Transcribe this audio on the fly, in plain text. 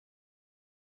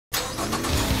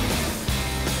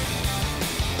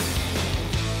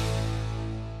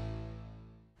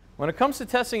When it comes to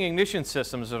testing ignition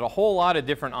systems, there's a whole lot of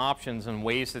different options and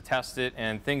ways to test it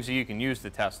and things that you can use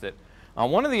to test it.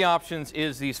 One of the options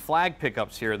is these flag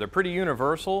pickups here. They're pretty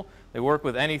universal. They work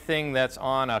with anything that's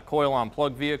on a coil-on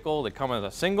plug vehicle. They come with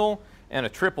a single and a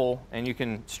triple, and you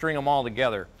can string them all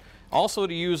together. Also,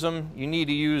 to use them, you need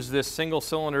to use this single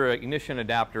cylinder ignition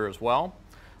adapter as well.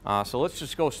 So let's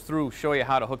just go through, show you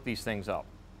how to hook these things up.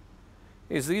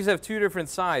 These have two different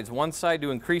sides. One side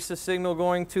to increase the signal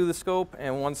going to the scope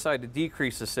and one side to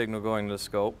decrease the signal going to the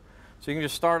scope. So you can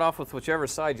just start off with whichever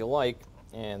side you like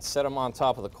and set them on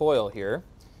top of the coil here.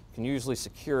 You can usually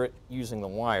secure it using the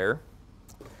wire.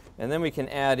 And then we can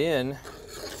add in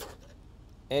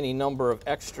any number of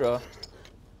extra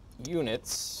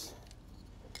units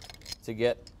to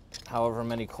get however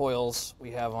many coils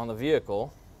we have on the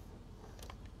vehicle,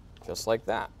 just like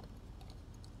that.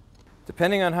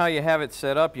 Depending on how you have it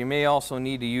set up, you may also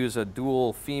need to use a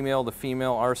dual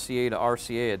female-to-female RCA to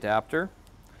RCA adapter.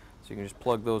 So you can just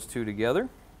plug those two together.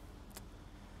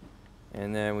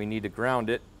 And then we need to ground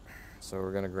it, so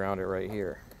we're going to ground it right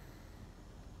here.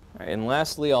 All right, and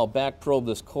lastly, I'll back probe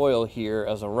this coil here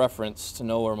as a reference to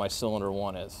know where my cylinder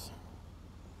 1 is.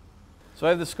 So I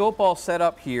have the scope all set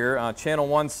up here. Channel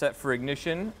 1 set for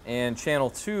ignition, and channel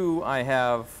 2 I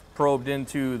have probed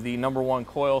into the number 1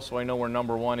 coil, so I know where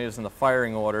number 1 is in the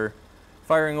firing order.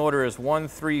 Firing order is 1,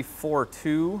 3, 4,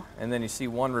 2, and then you see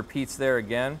 1 repeats there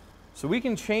again. So we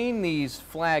can chain these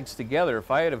flags together.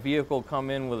 If I had a vehicle come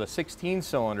in with a 16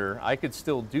 cylinder, I could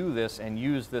still do this and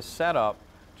use this setup,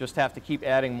 just have to keep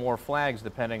adding more flags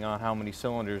depending on how many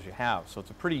cylinders you have. So it's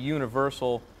a pretty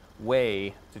universal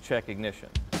way to check ignition.